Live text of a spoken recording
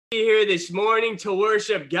Here this morning to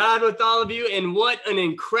worship God with all of you, and what an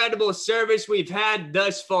incredible service we've had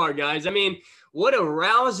thus far, guys. I mean, what a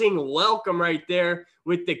rousing welcome right there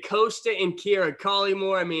with the Costa and Kiera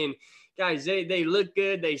Collymore. I mean, guys, they look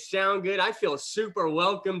good, they sound good. I feel super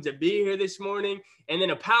welcome to be here this morning. And then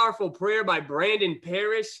a powerful prayer by Brandon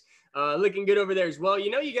Paris, looking good over there as well.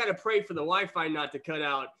 You know, you got to pray for the Wi-Fi not to cut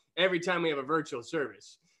out every time we have a virtual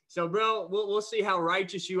service. So, bro, we'll see how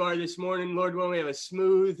righteous you are this morning. Lord willing, we have a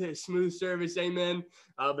smooth service. Amen.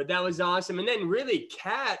 But that was awesome. And then really,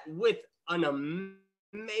 Kat, with an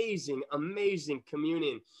amazing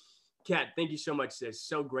communion. Kat, thank you so much, sis.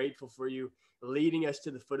 So grateful for you leading us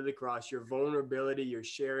to the foot of the cross, your vulnerability, your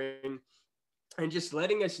sharing, and just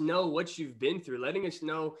letting us know what you've been through, letting us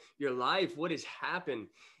know your life, what has happened,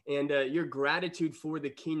 and your gratitude for the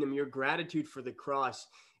kingdom, your gratitude for the cross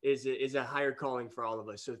is a higher calling for all of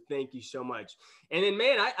us. So thank you so much. And then,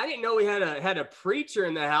 man, I didn't know we had a preacher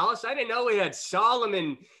in the house. I didn't know we had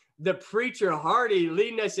Solomon, the preacher Hardy,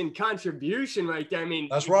 leading us in contribution right there. I mean,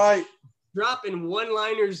 that's right. Dropping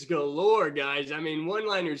one-liners galore, guys. I mean,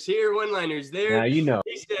 one-liners here, one-liners there. Now you know.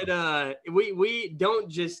 He said, we don't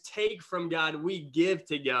just take from God, we give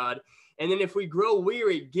to God. And then if we grow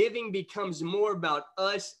weary, giving becomes more about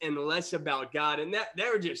us and less about God. And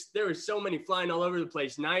there were so many flying all over the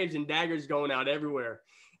place, knives and daggers going out everywhere.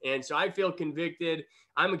 And so I feel convicted.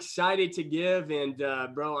 I'm excited to give. And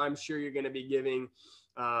bro, I'm sure you're going to be giving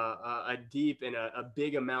a deep and a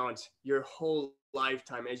big amount your whole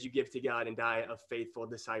lifetime as you give to God and die a faithful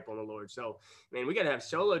disciple in the Lord. So, man, we got to have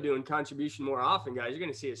Solo doing contribution more often, guys. You're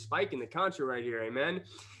going to see a spike in the contra right here. Amen.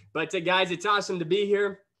 But guys, it's awesome to be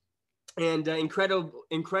here. And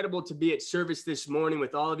incredible to be at service this morning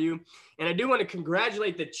with all of you. And I do want to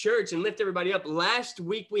congratulate the church and lift everybody up. Last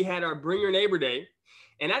week, we had our Bring Your Neighbor Day.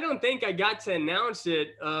 And I don't think I got to announce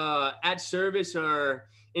it at service or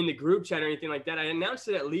in the group chat or anything like that. I announced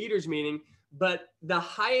it at leaders meeting, but the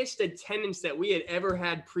highest attendance that we had ever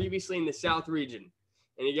had previously in the South region,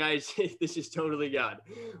 and you guys, this is totally God,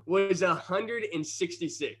 was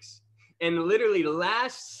 166. And literally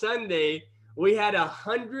last Sunday, we had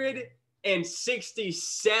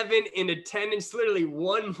 167 in attendance, literally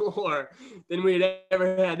one more than we had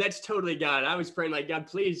ever had. That's totally God. I was praying like, God,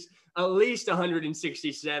 please, at least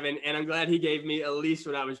 167. And I'm glad he gave me at least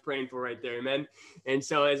what I was praying for right there. Amen. And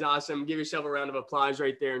so it's awesome. Give yourself a round of applause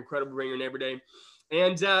right there. Incredible Bring Your Neighbor Day.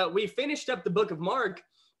 And we finished up the book of Mark.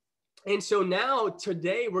 And so now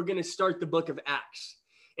today we're going to start the book of Acts.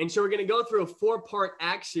 And so we're going to go through a 4-part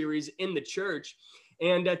Acts series in the church.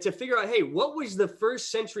 And to figure out, hey, what was the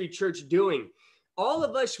first century church doing? All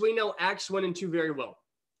of us, we know Acts 1 and 2 very well,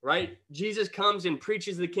 right? Jesus comes and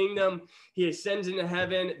preaches the kingdom. He ascends into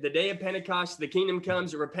heaven. The day of Pentecost, the kingdom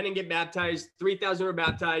comes, repent and get baptized. 3,000 were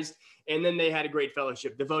baptized. And then they had a great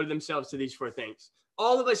fellowship, devoted themselves to these 4 things.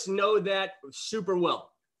 All of us know that super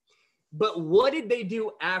well. But what did they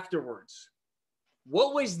do afterwards?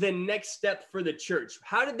 What was the next step for the church?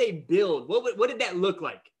 How did they build? What did that look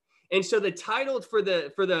like? And so the title for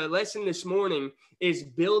the lesson this morning is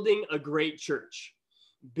Building a Great Church.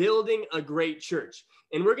 Building a Great Church.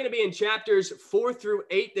 And we're going to be in chapters 4 through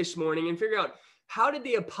 8 this morning and figure out, how did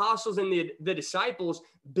the apostles and the disciples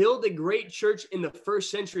build a great church in the first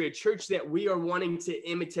century, a church that we are wanting to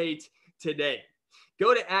imitate today?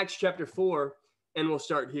 Go to Acts chapter 4, and we'll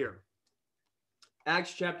start here.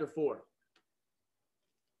 Acts chapter 4.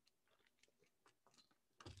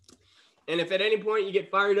 And if at any point you get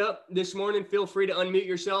fired up this morning, feel free to unmute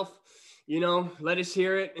yourself. You know, let us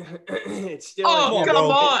hear it. It's still. Oh, come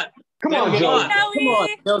on. Come on, Joe. Come on,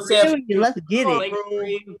 Joseph. Let's get it.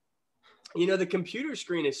 You know, the computer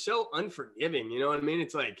screen is so unforgiving. You know what I mean?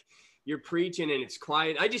 It's like you're preaching and it's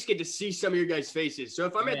quiet. I just get to see some of your guys' faces. So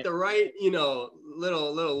if I'm at the right, you know,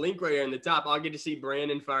 little link right here in the top, I'll get to see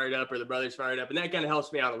Brandon fired up or the brothers fired up. And that kind of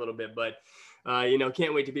helps me out a little bit. But, you know,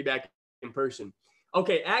 can't wait to be back in person.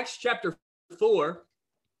 Okay, Acts chapter 4,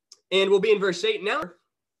 and we'll be in verse 8 now.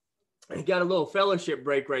 I got a little fellowship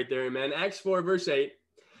break right there, man. Acts 4, verse 8.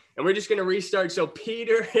 And we're just going to restart. So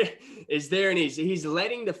Peter is there, and he's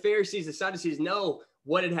letting the Pharisees, the Sadducees know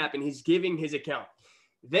what had happened. He's giving his account.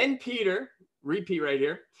 Then Peter, repeat right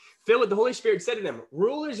here, filled with the Holy Spirit, said to them,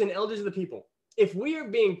 rulers and elders of the people, if we are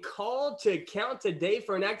being called to account today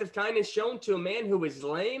for an act of kindness shown to a man who was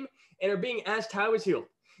lame and are being asked how he was healed,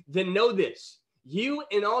 then know this, you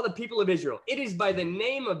and all the people of Israel, it is by the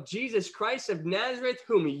name of Jesus Christ of Nazareth,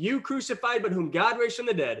 whom you crucified, but whom God raised from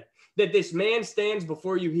the dead, that this man stands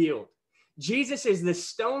before you healed. Jesus is the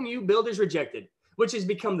stone you builders rejected, which has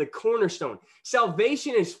become the cornerstone.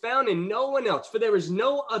 Salvation is found in no one else, for there is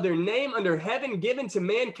no other name under heaven given to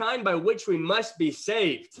mankind by which we must be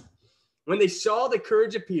saved. When they saw the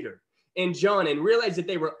courage of Peter and John and realized that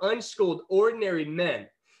they were unschooled, ordinary men,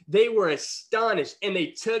 they were astonished, and they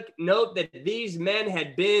took note that these men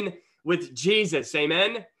had been with Jesus.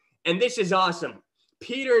 Amen. And this is awesome.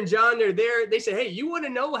 Peter and John, they're there. They say, hey, you want to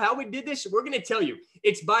know how we did this? We're going to tell you.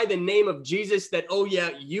 It's by the name of Jesus that, oh yeah,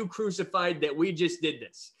 you crucified, that we just did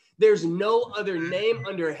this. There's no other name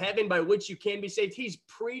under heaven by which you can be saved. He's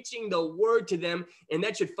preaching the word to them, and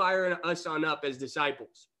that should fire us on up as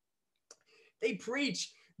disciples. They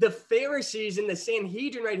preach. The Pharisees and the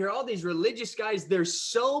Sanhedrin right here, all these religious guys, they're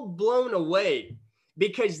so blown away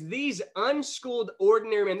because these unschooled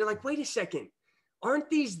ordinary men, they're like, wait a second, aren't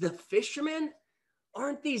these the fishermen?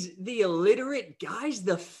 Aren't these the illiterate guys,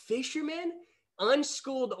 the fishermen?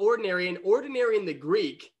 Unschooled ordinary, and ordinary in the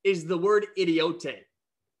Greek is the word idiote.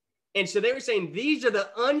 And so they were saying, these are the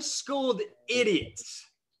unschooled idiots.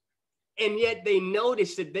 And yet they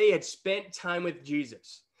noticed that they had spent time with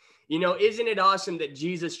Jesus. You know, isn't it awesome that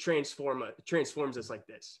Jesus transforms us like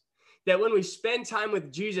this? That when we spend time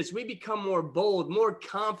with Jesus, we become more bold, more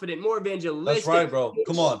confident, more evangelistic. That's right, bro.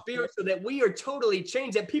 Come on. Spiritual, that we are totally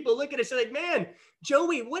changed. That people look at us and like, man,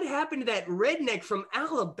 Joey, what happened to that redneck from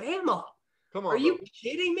Alabama? Come on. Are you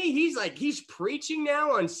kidding me? He's preaching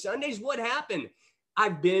now on Sundays. What happened?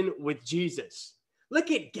 I've been with Jesus. Look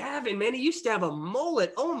at Gavin, man. He used to have a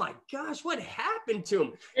mullet. Oh my gosh, what happened to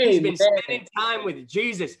him? He's been spending time with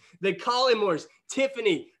Jesus. The Collymores,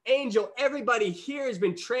 Tiffany, Angel, everybody here has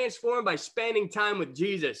been transformed by spending time with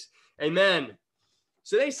Jesus. Amen.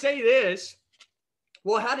 So they say this.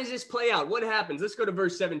 Well, how does this play out? What happens? Let's go to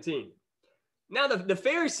verse 17. Now the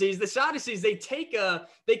Pharisees, the Sadducees,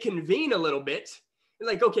 they convene a little bit. They're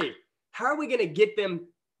like, okay, how are we going to get them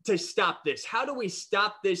to stop this? How do we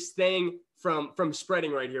stop this thing from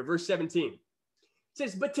spreading right here? Verse 17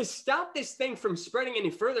 says, but to stop this thing from spreading any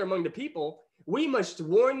further among the people, we must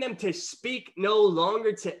warn them to speak no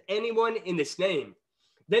longer to anyone in this name.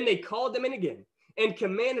 Then they called them in again and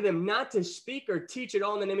commanded them not to speak or teach at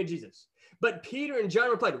all in the name of Jesus. But Peter and John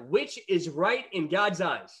replied, which is right in God's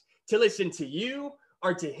eyes, to listen to you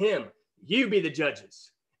or to him? You be the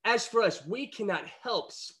judges. As for us, we cannot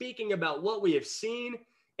help speaking about what we have seen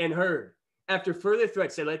and heard. After further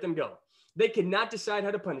threats, they let them go. They could not decide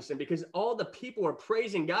how to punish them because all the people were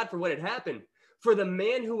praising God for what had happened. For the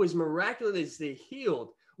man who was miraculously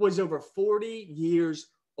healed was over 40 years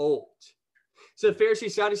old. So the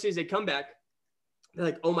Pharisees, Sadducees, they come back. They're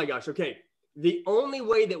like, oh my gosh, okay. The only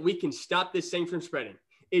way that we can stop this thing from spreading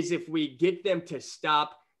is if we get them to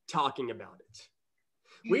stop talking about it.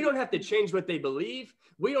 We don't have to change what they believe.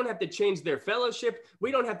 We don't have to change their fellowship.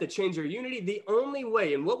 We don't have to change their unity. The only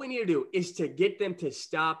way, and what we need to do, is to get them to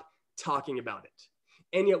stop talking about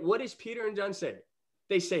it. And yet, what does Peter and John say?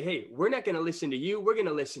 They say, hey, we're not going to listen to you. We're going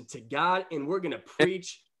to listen to God, and we're going to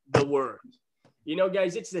preach the word. You know,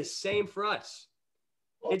 guys, it's the same for us.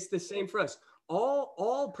 It's the same for us.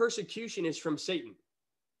 All persecution is from Satan.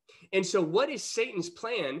 And so what is Satan's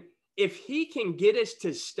plan? If he can get us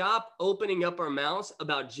to stop opening up our mouths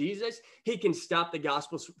about Jesus, he can stop the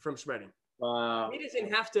gospel from spreading. Wow. He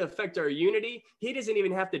doesn't have to affect our unity. He doesn't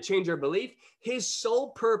even have to change our belief. His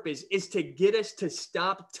sole purpose is to get us to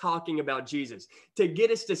stop talking about Jesus, to get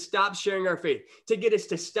us to stop sharing our faith, to get us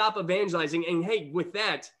to stop evangelizing. And hey, with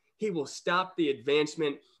that, he will stop the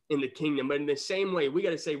advancement in the kingdom. But in the same way, we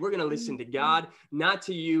got to say, we're going to listen to God, not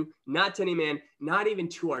to you, not to any man, not even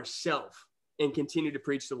to ourselves, and continue to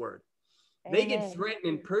preach the word. Amen. They get threatened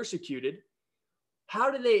and persecuted. How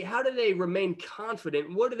do they remain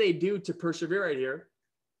confident? What do they do to persevere right here?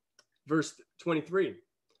 Verse 23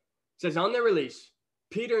 says, on their release,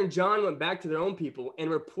 Peter and John went back to their own people and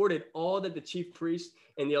reported all that the chief priests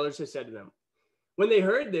and the elders had said to them. When they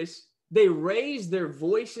heard this, they raised their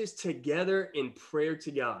voices together in prayer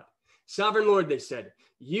to God. Sovereign Lord, they said,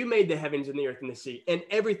 you made the heavens and the earth and the sea and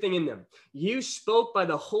everything in them. You spoke by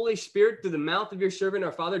the Holy Spirit through the mouth of your servant,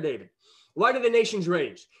 our father David. Why do the nations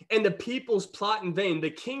rage and the peoples plot in vain? The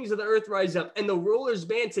kings of the earth rise up and the rulers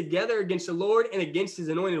band together against the Lord and against his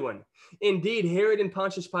anointed one. Indeed, Herod and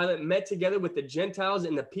Pontius Pilate met together with the Gentiles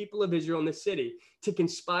and the people of Israel in the city to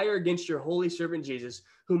conspire against your holy servant Jesus,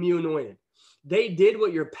 whom you anointed. They did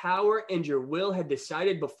what your power and your will had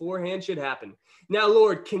decided beforehand should happen. Now,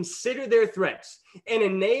 Lord, consider their threats and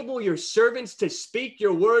enable your servants to speak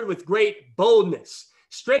your word with great boldness.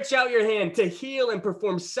 Stretch out your hand to heal and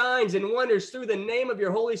perform signs and wonders through the name of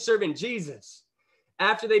your holy servant, Jesus.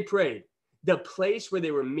 After they prayed, the place where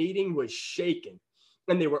they were meeting was shaken,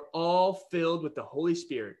 and they were all filled with the Holy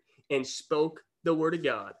Spirit and spoke the word of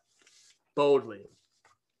God boldly.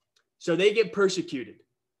 So they get persecuted.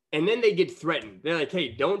 And then they get threatened. They're like, hey,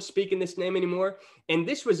 don't speak in this name anymore. And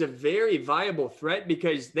this was a very viable threat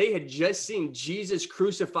because they had just seen Jesus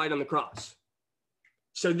crucified on the cross.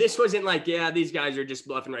 So this wasn't like, yeah, these guys are just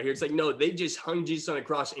bluffing right here. It's like, no, they just hung Jesus on the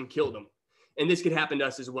cross and killed him. And this could happen to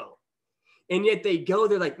us as well. And yet they go,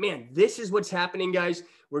 they're like, man, this is what's happening, guys.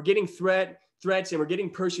 We're getting threats and we're getting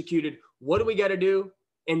persecuted. What do we got to do?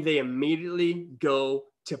 And they immediately go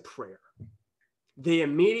to prayer. They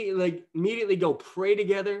immediately go pray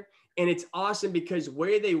together. And it's awesome because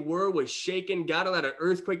where they were was shaken, God allowed an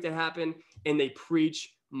earthquake to happen, and they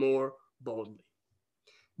preach more boldly.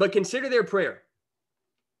 But consider their prayer.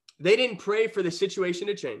 They didn't pray for the situation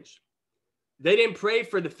to change. They didn't pray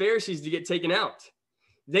for the Pharisees to get taken out.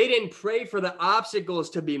 They didn't pray for the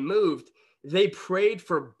obstacles to be moved. They prayed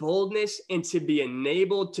for boldness and to be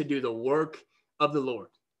enabled to do the work of the Lord.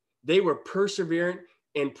 They were perseverant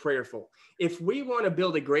and prayerful. If we want to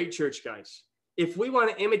build a great church, guys, if we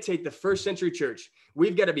want to imitate the first century church,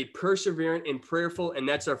 we've got to be perseverant and prayerful. And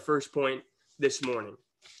that's our first point this morning.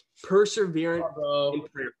 Perseverant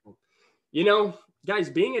and prayerful. You know, guys,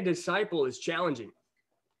 being a disciple is challenging.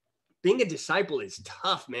 Being a disciple is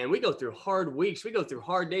tough, man. We go through hard weeks. We go through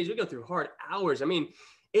hard days. We go through hard hours. I mean,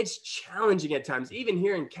 it's challenging at times, even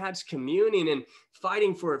here in Cat's Communion and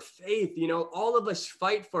fighting for faith. You know, all of us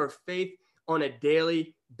fight for faith on a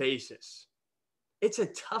daily basis. It's a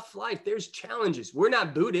tough life. There's challenges. We're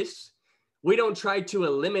not Buddhists. We don't try to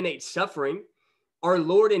eliminate suffering. Our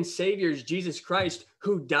Lord and Savior is Jesus Christ,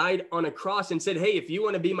 who died on a cross and said, hey, if you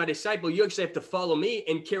want to be my disciple, you actually have to follow me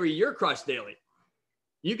and carry your cross daily.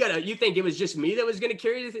 You think it was just me that was going to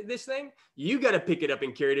carry this thing? You got to pick it up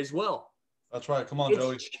and carry it as well. That's right. Come on,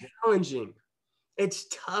 Joey. It's challenging. It's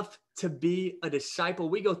tough to be a disciple.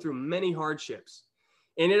 We go through many hardships.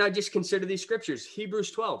 And then I just consider these scriptures.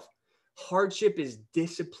 Hebrews 12. Hardship is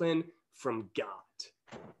discipline from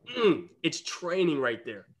God. It's training right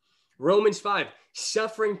there. Romans 5.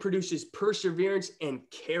 Suffering produces perseverance and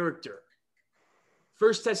character.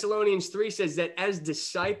 1 Thessalonians 3 says that as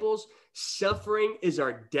disciples, suffering is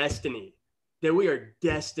our destiny, that we are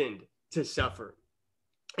destined to suffer.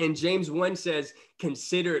 And James 1 says,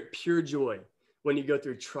 consider it pure joy when you go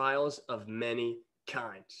through trials of many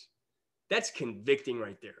kinds. That's convicting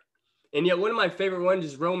right there. And yet one of my favorite ones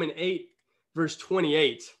is Romans 8, verse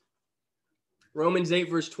 28. Romans 8,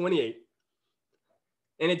 verse 28.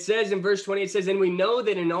 And it says in verse 20, it says, and we know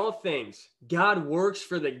that in all things, God works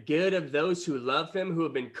for the good of those who love him, who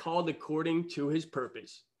have been called according to his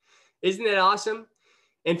purpose. Isn't that awesome?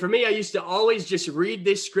 And for me, I used to always just read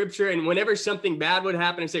this scripture. And whenever something bad would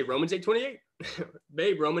happen, I'd say, Romans 8:28.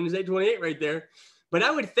 Babe, Romans 8:28 right there. But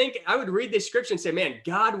I would read this scripture and say, man,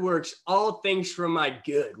 God works all things for my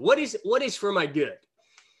good. What is for my good?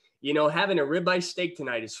 You know, having a ribeye steak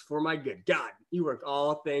tonight is for my good. God, you work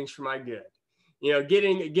all things for my good. You know,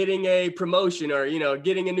 getting a promotion or, you know,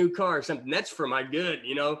 getting a new car or something, that's for my good.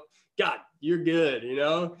 You know, God, you're good, you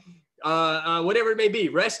know. Whatever it may be,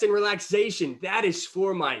 rest and relaxation, that is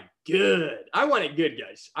for my good. I want it good,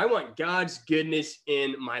 guys. I want God's goodness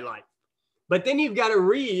in my life. But then you've got to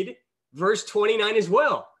read verse 29 as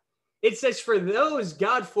well. It says, for those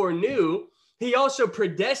God foreknew, he also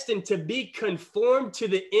predestined to be conformed to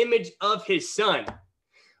the image of his son.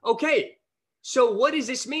 Okay, so what does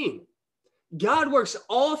this mean? God works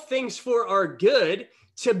all things for our good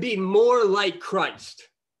to be more like Christ.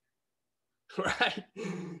 Right?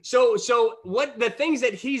 So what the things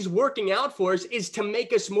that he's working out for us is to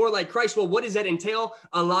make us more like Christ. Well, what does that entail?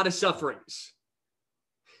 A lot of sufferings.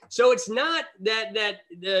 So it's not that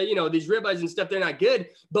you know, these ribeyes and stuff, they're not good,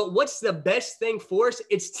 but what's the best thing for us?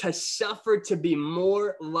 It's to suffer to be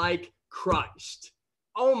more like Christ.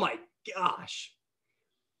 Oh my gosh.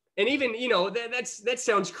 And even, you know, that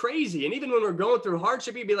sounds crazy. And even when we're going through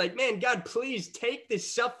hardship, you'd be like, man, God, please take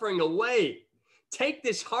this suffering away. Take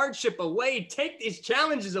this hardship away. Take these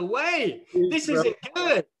challenges away. This isn't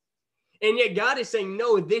good. And yet God is saying,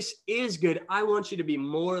 no, this is good. I want you to be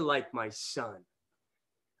more like my son.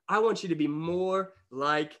 I want you to be more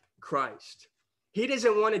like Christ. He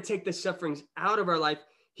doesn't want to take the sufferings out of our life.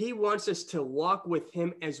 He wants us to walk with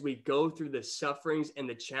him as we go through the sufferings and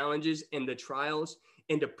the challenges and the trials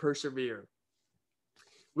and to persevere.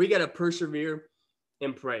 We got to persevere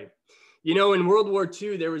and pray. You know, in World War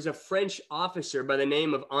II, there was a French officer by the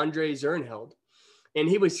name of André Zernheld, and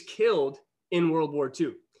he was killed in World War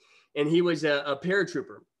II. And he was a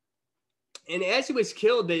paratrooper. And as he was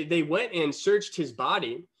killed, they went and searched his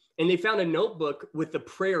body, and they found a notebook with a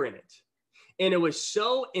prayer in it. And it was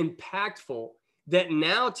so impactful that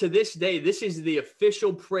now to this day, this is the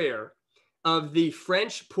official prayer of the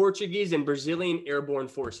French, Portuguese, and Brazilian airborne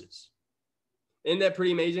forces. Isn't that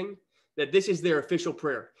pretty amazing? That this is their official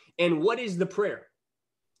prayer. And what is the prayer?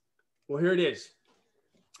 Well, here it is.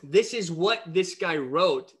 This is what this guy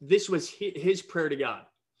wrote. This was his prayer to God.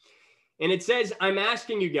 And it says, I'm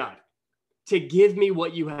asking you, God, to give me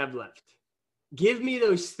what you have left. Give me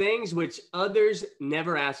those things which others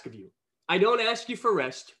never ask of you. I don't ask you for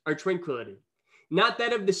rest or tranquility, not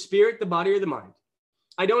that of the spirit, the body, or the mind.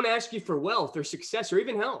 I don't ask you for wealth or success or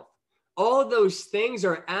even health. All those things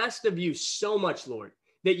are asked of you so much, Lord,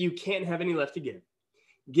 that you can't have any left to give.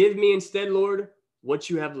 Give me instead, Lord, what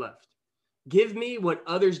you have left. Give me what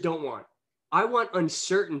others don't want. I want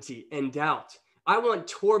uncertainty and doubt. I want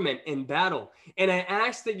torment and battle. And I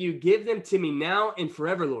ask that you give them to me now and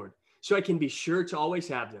forever, Lord, so I can be sure to always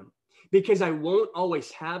have them, because I won't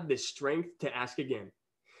always have the strength to ask again.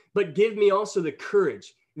 But give me also the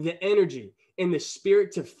courage, the energy, and the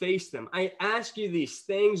spirit to face them. I ask you these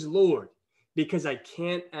things, Lord, because I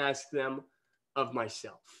can't ask them of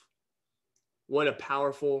myself. What a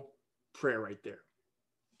powerful prayer right there.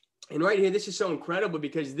 And right here, this is so incredible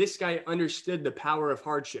because this guy understood the power of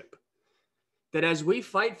hardship. That as we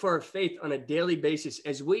fight for our faith on a daily basis,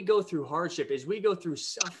 as we go through hardship, as we go through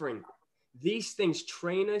suffering, these things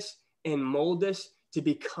train us and mold us to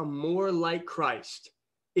become more like Christ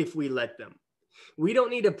if we let them. We don't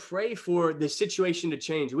need to pray for the situation to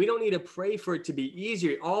change. We don't need to pray for it to be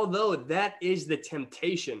easier, although that is the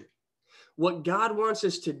temptation. What God wants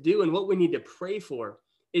us to do and what we need to pray for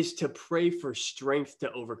is to pray for strength to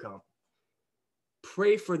overcome.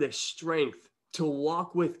 Pray for the strength to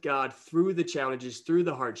walk with God through the challenges, through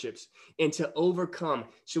the hardships, and to overcome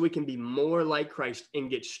so we can be more like Christ and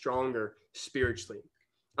get stronger spiritually.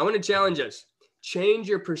 I want to challenge us. Change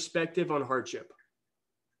your perspective on hardship.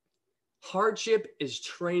 Hardship is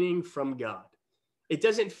training from God. It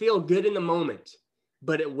doesn't feel good in the moment,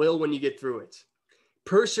 but it will when you get through it.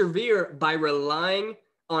 Persevere by relying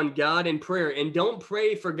on God in prayer, and don't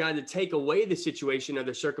pray for God to take away the situation or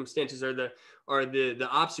the circumstances or the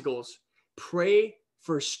obstacles. Pray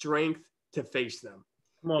for strength to face them.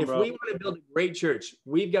 Come on, if we want to build a great church,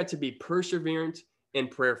 we've got to be perseverant and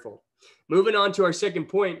prayerful. Moving on to our second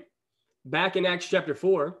point, back in Acts chapter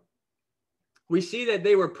 4, we see that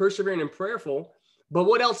they were persevering and prayerful, but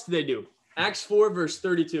what else did they do? Acts 4, verse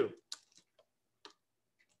 32.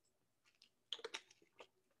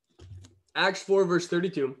 Acts 4, verse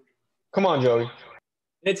 32. Come on, Joey.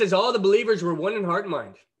 It says, all the believers were one in heart and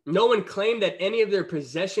mind. No one claimed that any of their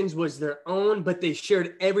possessions was their own, but they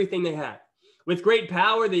shared everything they had. With great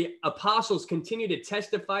power, the apostles continued to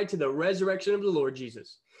testify to the resurrection of the Lord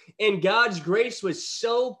Jesus. And God's grace was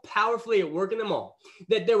so powerfully at work in them all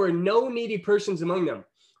that there were no needy persons among them.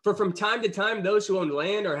 For from time to time, those who owned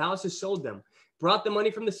land or houses sold them, brought the money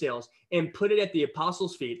from the sales, and put it at the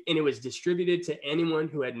apostles' feet, and it was distributed to anyone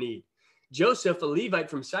who had need. Joseph, a Levite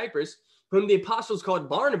from Cyprus, whom the apostles called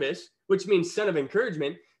Barnabas, which means son of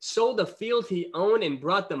encouragement, sold a field he owned and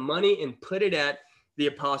brought the money and put it at the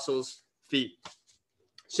apostles' feet.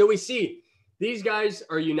 So we see these guys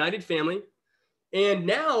are a united family. And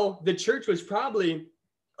now the church was probably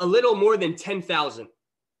a little more than 10,000.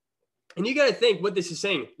 And you got to think what this is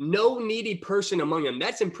saying. No needy person among them.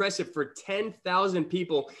 That's impressive for 10,000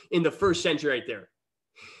 people in the first century right there.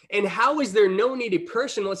 And how is there no needy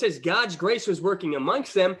person? Well, it says God's grace was working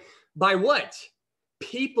amongst them by what?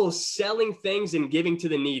 People selling things and giving to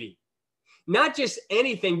the needy. Not just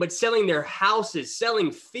anything, but selling their houses,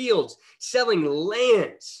 selling fields, selling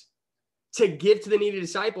lands to give to the needy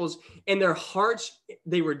disciples. And their hearts,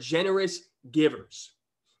 they were generous givers.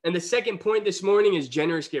 And the second point this morning is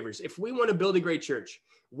generous givers. If we want to build a great church,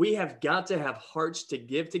 we have got to have hearts to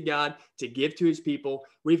give to God, to give to his people.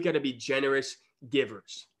 We've got to be generous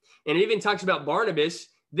givers. And it even talks about Barnabas.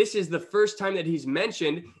 This is the first time that he's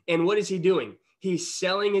mentioned. And what is he doing? He's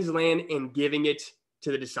selling his land and giving it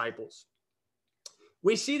to the disciples.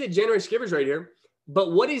 We see the generous givers right here,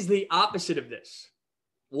 but what is the opposite of this?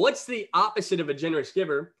 What's the opposite of a generous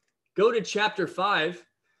giver? Go to chapter 5,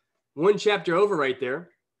 one chapter over right there,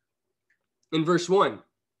 in verse 1.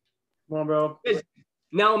 Come on, bro.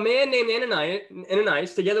 Now a man named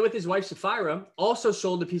Ananias, together with his wife Sapphira, also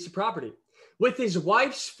sold a piece of property. With his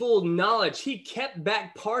wife's full knowledge, he kept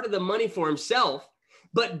back part of the money for himself,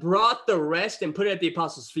 but brought the rest and put it at the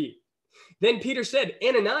apostles' feet. Then Peter said,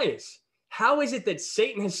 Ananias, how is it that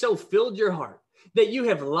Satan has so filled your heart that you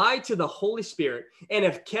have lied to the Holy Spirit and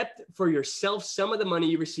have kept for yourself some of the money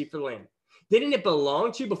you received for the land? Didn't it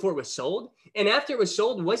belong to you before it was sold? And after it was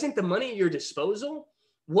sold, wasn't the money at your disposal?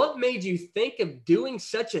 What made you think of doing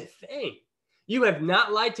such a thing? You have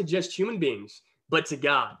not lied to just human beings, but to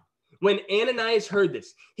God. When Ananias heard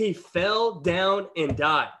this, he fell down and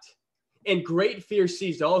died. And great fear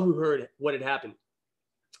seized all who heard what had happened.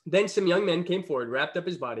 Then some young men came forward, wrapped up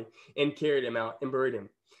his body, and carried him out and buried him.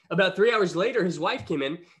 About 3 hours later, his wife came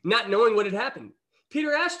in, not knowing what had happened.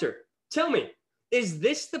 Peter asked her, "Tell me, is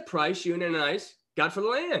this the price you and Ananias got for the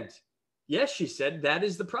land?" "Yes," she said, "that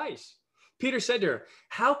is the price." Peter said to her,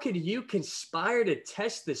 "How could you conspire to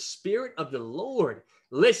test the Spirit of the Lord?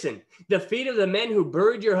 Listen, the feet of the men who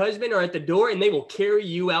buried your husband are at the door, and they will carry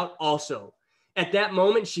you out also." At that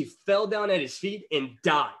moment, she fell down at his feet and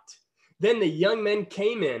died. Then the young men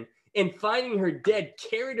came in, and finding her dead,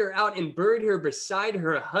 carried her out and buried her beside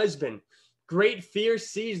her husband. Great fear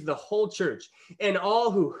seized the whole church and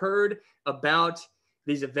all who heard about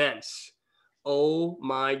these events. Oh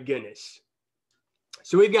my goodness.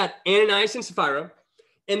 So we've got Ananias and Sapphira,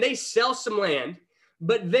 and they sell some land,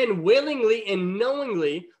 but then willingly and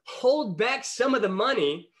knowingly hold back some of the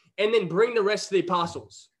money and then bring the rest to the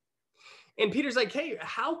apostles. And Peter's like, "Hey,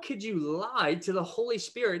 how could you lie to the Holy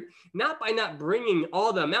Spirit, not by not bringing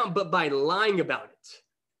all the amount, but by lying about it?"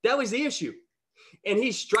 That was the issue. And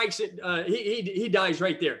he strikes it. He dies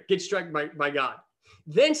right there, gets struck by God.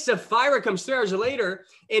 Then Sapphira comes 3 hours later,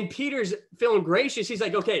 and Peter's feeling gracious. He's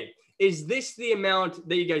like, "Okay, is this the amount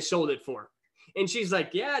that you guys sold it for?" And she's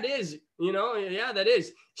like, "Yeah, it is. Yeah, that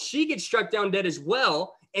is." She gets struck down dead as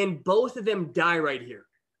well. And both of them die right here.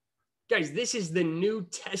 Guys, this is the New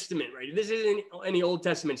Testament, right? This isn't any Old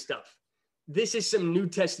Testament stuff. This is some New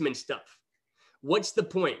Testament stuff. What's the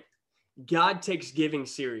point? God takes giving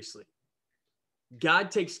seriously.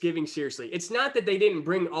 God takes giving seriously. It's not that they didn't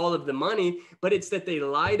bring all of the money, but it's that they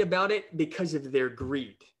lied about it because of their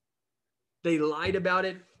greed. They lied about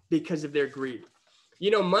it because of their greed.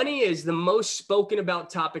 Money is the most spoken about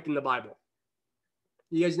topic in the Bible.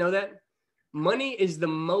 You guys know that? Money is the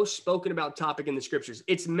most spoken about topic in the scriptures.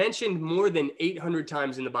 It's mentioned more than 800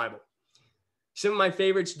 times in the Bible. Some of my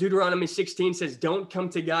favorites, Deuteronomy 16 says, "Don't come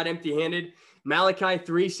to God empty-handed." Malachi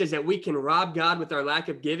 3 says that we can rob God with our lack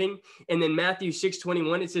of giving. And then Matthew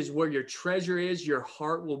 6:21, it says, "Where your treasure is, your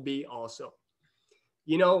heart will be also."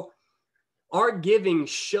 Our giving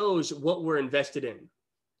shows what we're invested in.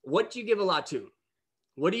 What do you give a lot to?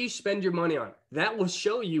 What do you spend your money on? That will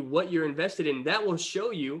show you what you're invested in. That will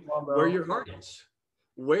show you where your heart is.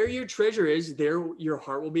 Where your treasure is, there your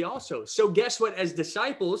heart will be also. So guess what? As a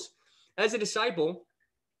disciple,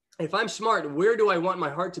 if I'm smart, where do I want my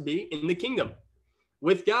heart to be? In the kingdom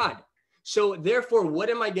with God. So therefore, what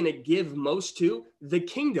am I going to give most to? The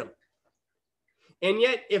kingdom. And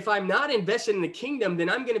yet, if I'm not invested in the kingdom, then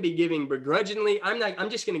I'm going to be giving begrudgingly. I'm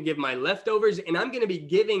just going to give my leftovers, and I'm going to be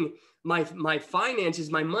giving my finances,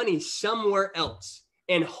 my money somewhere else,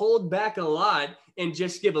 and hold back a lot and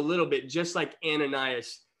just give a little bit, just like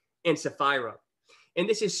Ananias and Sapphira. And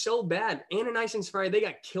this is so bad. Ananias and Sapphira, they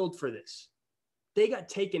got killed for this. They got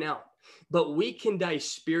taken out. But we can die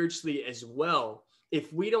spiritually as well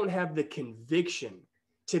if we don't have the conviction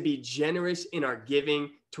to be generous in our giving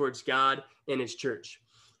towards God and his church.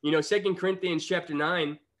 2 Corinthians chapter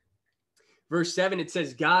 9, verse 7, it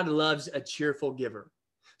says, God loves a cheerful giver.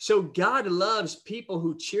 So God loves people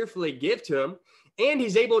who cheerfully give to him, and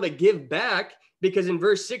he's able to give back, because in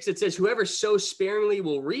verse 6, it says, whoever sows sparingly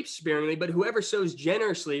will reap sparingly, but whoever sows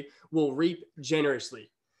generously will reap generously.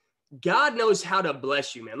 God knows how to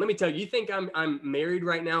bless you, man. Let me tell you, you think I'm married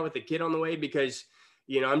right now with a kid on the way because,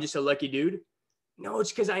 I'm just a lucky dude? No,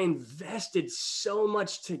 it's because I invested so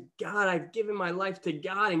much to God. I've given my life to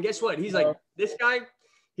God. And guess what? He's like, this guy,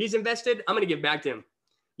 he's invested. I'm going to give back to him.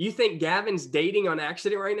 You think Gavin's dating on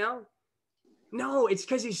accident right now? No, it's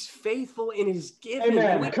because he's faithful in his giving.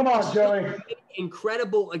 Amen. Come on, Joey.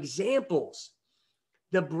 Incredible examples.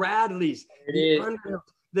 The Bradleys, the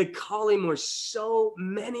Colliemores, so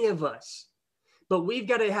many of us. But we've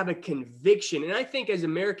got to have a conviction. And I think as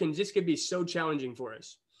Americans, this could be so challenging for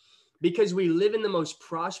us because we live in the most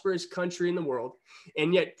prosperous country in the world,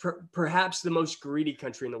 and yet perhaps the most greedy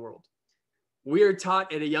country in the world. We are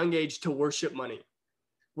taught at a young age to worship money.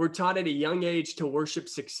 We're taught at a young age to worship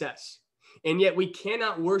success. And yet we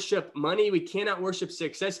cannot worship money. We cannot worship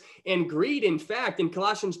success. And greed, in fact, in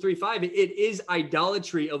Colossians 3:5, it is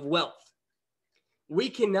idolatry of wealth. We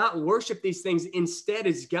cannot worship these things. Instead,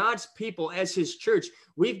 as God's people, as his church,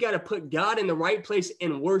 we've got to put God in the right place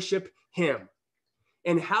and worship him.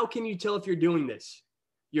 And how can you tell if you're doing this?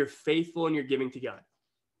 You're faithful in your giving to God.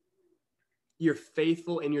 You're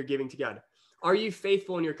faithful in your giving to God. Are you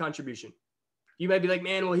faithful in your contribution? You might be like,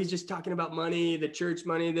 man, well, he's just talking about money, the church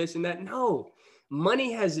money, this and that. No,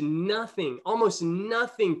 money has nothing, almost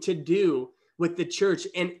nothing to do with the church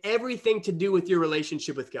and everything to do with your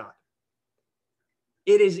relationship with God.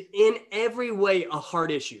 It is in every way a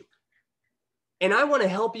heart issue. And I want to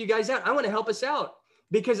help you guys out. I want to help us out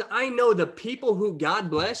because I know the people who God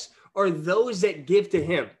bless are those that give to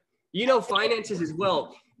him. You know, finances as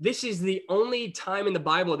well. This is the only time in the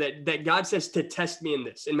Bible that God says to test me in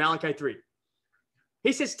this, in Malachi 3.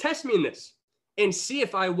 He says, test me in this and see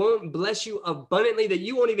if I won't bless you abundantly, that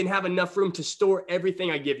you won't even have enough room to store everything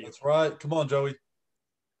I give you. That's right. Come on, Joey.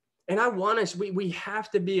 And I want us, we have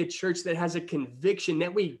to be a church that has a conviction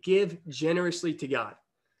that we give generously to God.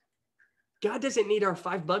 God doesn't need our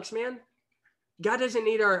 $5, man. God doesn't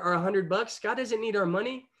need our $100. God doesn't need our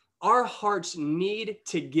money. Our hearts need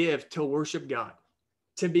to give to worship God,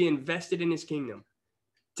 to be invested in his kingdom,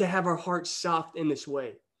 to have our hearts soft in this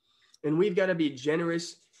way. And we've got to be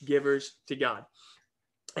generous givers to God.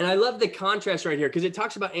 And I love the contrast right here because it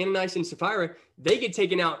talks about Ananias and Sapphira. They get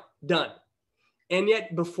taken out, done. And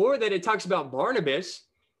yet before that, it talks about Barnabas.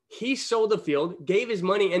 He sold the field, gave his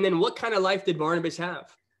money. And then what kind of life did Barnabas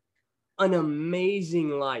have? An amazing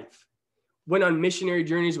life. Went on missionary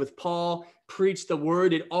journeys with Paul, preached the word,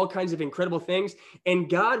 did all kinds of incredible things. And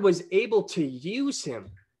God was able to use him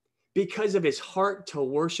because of his heart to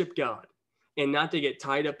worship God and not to get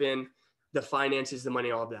tied up in the finances, the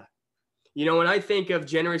money, all of that. You know, when I think of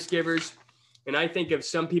generous givers and I think of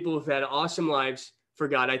some people who've had awesome lives for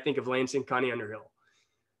God, I think of Lance and Connie Underhill.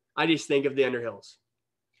 I just think of the Underhills.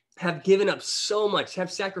 Have given up so much,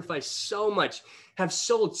 have sacrificed so much, have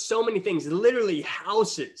sold so many things, literally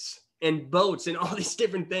houses and boats and all these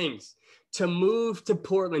different things to move to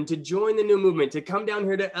Portland, to join the new movement, to come down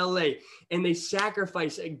here to LA. And they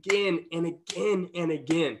sacrifice again and again and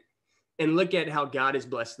again. And look at how God has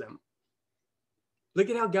blessed them. Look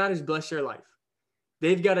at how God has blessed their life.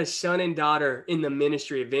 They've got a son and daughter in the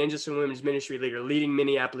ministry, Evangelist and Women's Ministry Leader, leading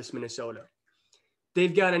Minneapolis, Minnesota.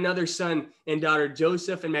 They've got another son and daughter,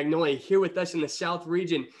 Joseph and Magnolia, here with us in the South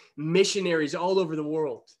region, missionaries all over the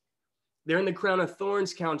world. They're in the Crown of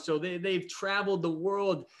Thorns Council. They've traveled the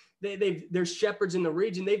world. They're shepherds in the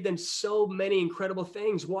region. They've done so many incredible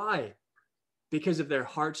things. Why? Because of their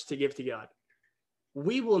hearts to give to God.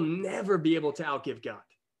 We will never be able to outgive God.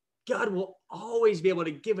 God will always be able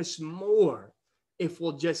to give us more if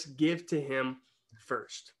we'll just give to him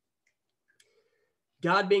first.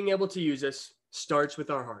 God being able to use us starts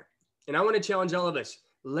with our heart. And I want to challenge all of us.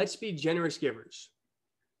 Let's be generous givers.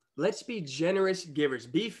 Let's be generous givers.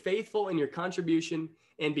 Be faithful in your contribution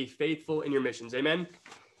and be faithful in your missions. Amen.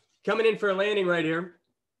 Coming in for a landing right here.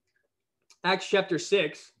 Acts chapter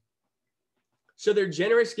 6. So they're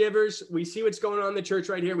generous givers. We see what's going on in the church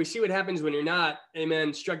right here. We see what happens when you're not,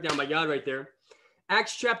 amen, struck down by God right there.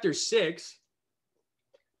 Acts chapter 6.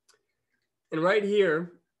 And right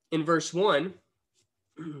here in verse 1,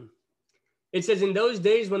 it says, in those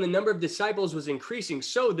days when the number of disciples was increasing,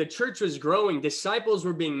 so the church was growing, disciples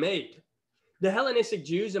were being made. The Hellenistic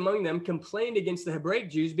Jews among them complained against the Hebraic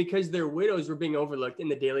Jews because their widows were being overlooked in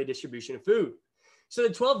the daily distribution of food. So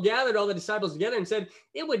the 12 gathered all the disciples together and said,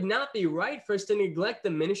 it would not be right for us to neglect the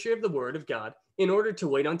ministry of the word of God in order to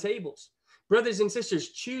wait on tables. Brothers and sisters,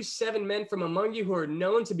 choose 7 men from among you who are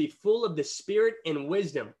known to be full of the Spirit and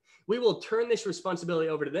wisdom. We will turn this responsibility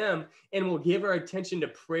over to them and we'll give our attention to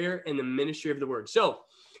prayer and the ministry of the word. So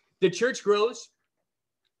the church grows.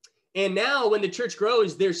 And now when the church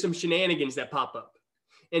grows, there's some shenanigans that pop up.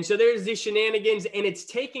 And so there's these shenanigans and it's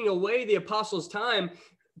taking away the apostles' time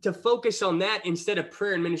to focus on that instead of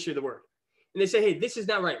prayer and ministry of the word. And they say, hey, this is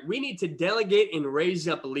not right. We need to delegate and raise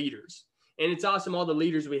up leaders. And it's awesome, all the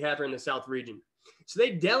leaders we have here in the South region. So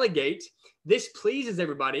they delegate. This pleases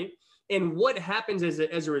everybody. And what happens as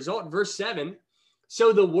a result? Verse 7,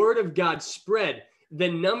 so the word of God spread. The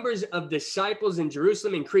numbers of disciples in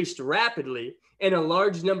Jerusalem increased rapidly, and a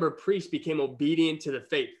large number of priests became obedient to the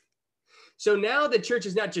faith. So now the church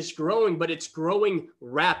is not just growing, but it's growing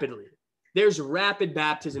rapidly. There's rapid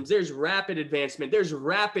baptisms. There's rapid advancement. There's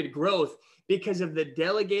rapid growth because of the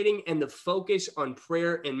delegating and the focus on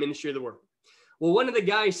prayer and ministry of the word. Well, one of the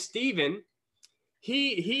guys, Stephen,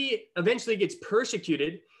 he eventually gets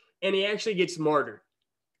persecuted and he actually gets martyred.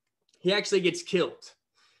 He actually gets killed.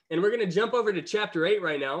 And we're going to jump over to chapter 8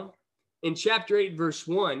 right now. In chapter 8, verse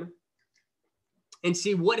 1, and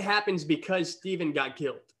see what happens because Stephen got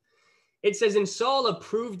killed. It says, and Saul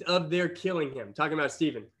approved of their killing him. Talking about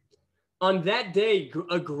Stephen. On that day,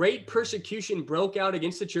 a great persecution broke out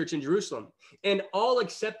against the church in Jerusalem, and all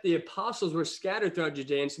except the apostles were scattered throughout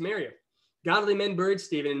Judea and Samaria. Godly men buried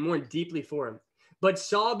Stephen and mourned deeply for him. But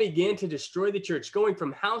Saul began to destroy the church. Going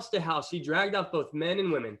from house to house, he dragged off both men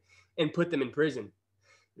and women and put them in prison.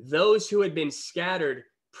 Those who had been scattered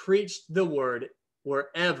preached the word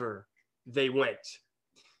wherever they went.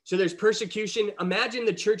 So there's persecution. Imagine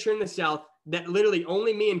the church here in the South that literally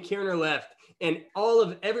only me and Karen are left, and all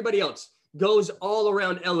of everybody else goes all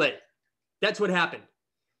around LA. That's what happened.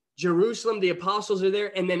 Jerusalem, the apostles are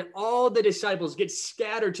there, and then all the disciples get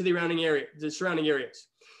scattered to the surrounding areas.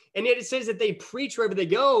 And yet it says that they preach wherever they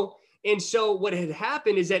go. And so what had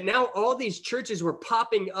happened is that now all these churches were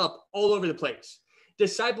popping up all over the place.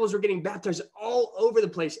 Disciples were getting baptized all over the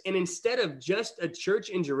place. And instead of just a church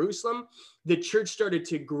in Jerusalem, the church started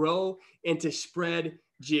to grow and to spread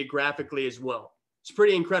geographically as well. It's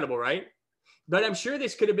pretty incredible, right? But I'm sure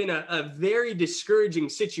this could have been a very discouraging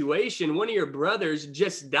situation. One of your brothers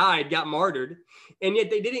just died, got martyred, and yet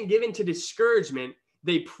they didn't give in to discouragement.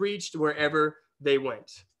 They preached wherever they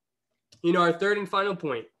went. You know, our third and final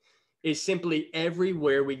point is simply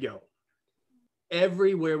everywhere we go.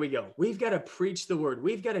 Everywhere we go. We've got to preach the word.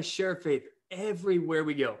 We've got to share faith everywhere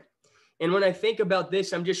we go. And when I think about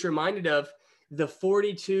this, I'm just reminded of the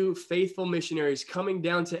 42 faithful missionaries coming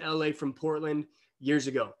down to LA from Portland years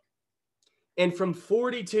ago. And from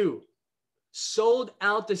 42 sold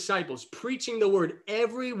out disciples preaching the word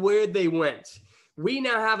everywhere they went. We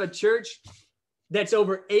now have a church that's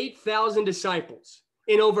over 8,000 disciples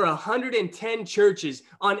in over 110 churches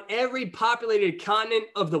on every populated continent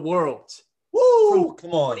of the world. Woo!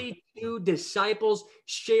 Come on. 42 disciples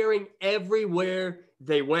sharing everywhere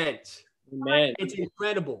they went. Amen. It's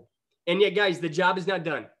incredible. And yet, guys, the job is not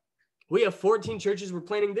done. We have 14 churches we're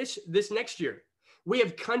planning this next year. We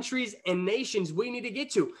have countries and nations we need to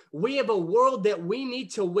get to. We have a world that we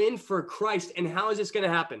need to win for Christ. And how is this going to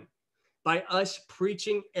happen? By us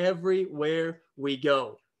preaching everywhere we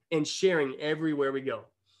go and sharing everywhere we go.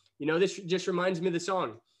 You know, this just reminds me of the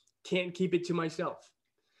song, Can't Keep It to Myself.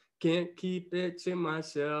 Can't keep it to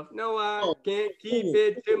myself. No, I can't keep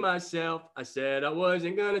it to myself. I said I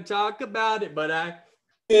wasn't going to talk about it, but I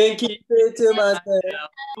can't keep it to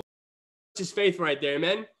myself. This is faith right there,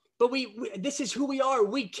 amen? But this is who we are.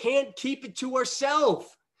 We can't keep it to ourselves.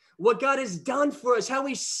 What God has done for us, how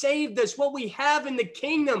he saved us, what we have in the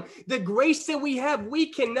kingdom, the grace that we have, we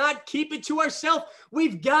cannot keep it to ourselves.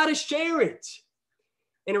 We've got to share it.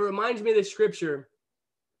 And it reminds me of the scripture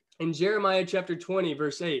in Jeremiah chapter 20,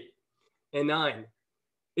 verse 8 and 9.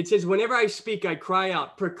 It says, whenever I speak, I cry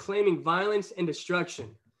out, proclaiming violence and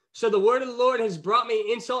destruction. So the word of the Lord has brought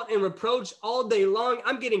me insult and reproach all day long.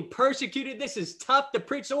 I'm getting persecuted. This is tough to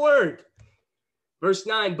preach the word. Verse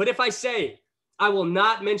 9, but if I say, I will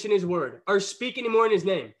not mention his word or speak anymore in his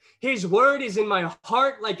name, his word is in my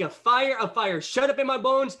heart like a fire shut up in my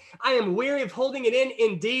bones. I am weary of holding it in.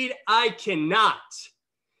 Indeed, I cannot.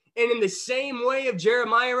 And in the same way of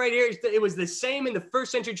Jeremiah right here, it was the same in the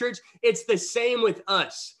first century church. It's the same with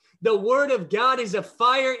us. The word of God is a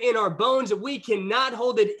fire in our bones. We cannot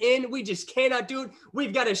hold it in. We just cannot do it.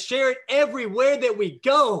 We've got to share it everywhere that we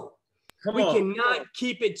go. We cannot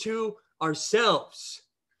keep it to ourselves.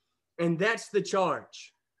 And that's the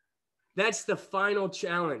charge. That's the final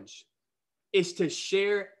challenge, is to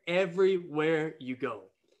share everywhere you go.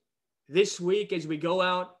 This week, as we go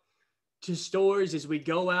out to stores, as we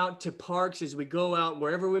go out to parks, as we go out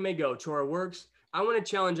wherever we may go, to our works, I want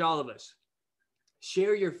to challenge all of us.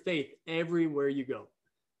 Share your faith everywhere you go.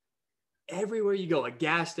 Everywhere you go, a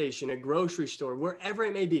gas station, a grocery store, wherever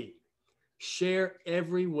it may be. Share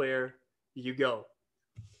everywhere you go.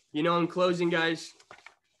 You know, in closing, guys,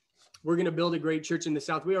 we're going to build a great church in the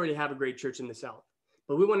South. We already have a great church in the South,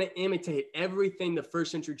 but we want to imitate everything the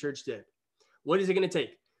first century church did. What is it going to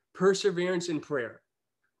take? Perseverance and prayer.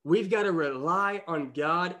 We've got to rely on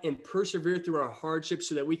God and persevere through our hardships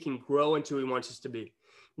so that we can grow into who he wants us to be.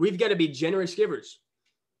 We've got to be generous givers.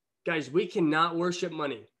 Guys, we cannot worship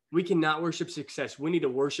money. We cannot worship success. We need to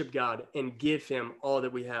worship God and give him all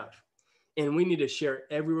that we have. And we need to share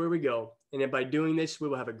everywhere we go. And by doing this, we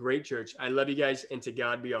will have a great church. I love you guys, and to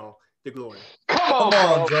God be all the glory. Come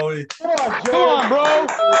on, Joey. Come on,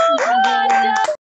 bro.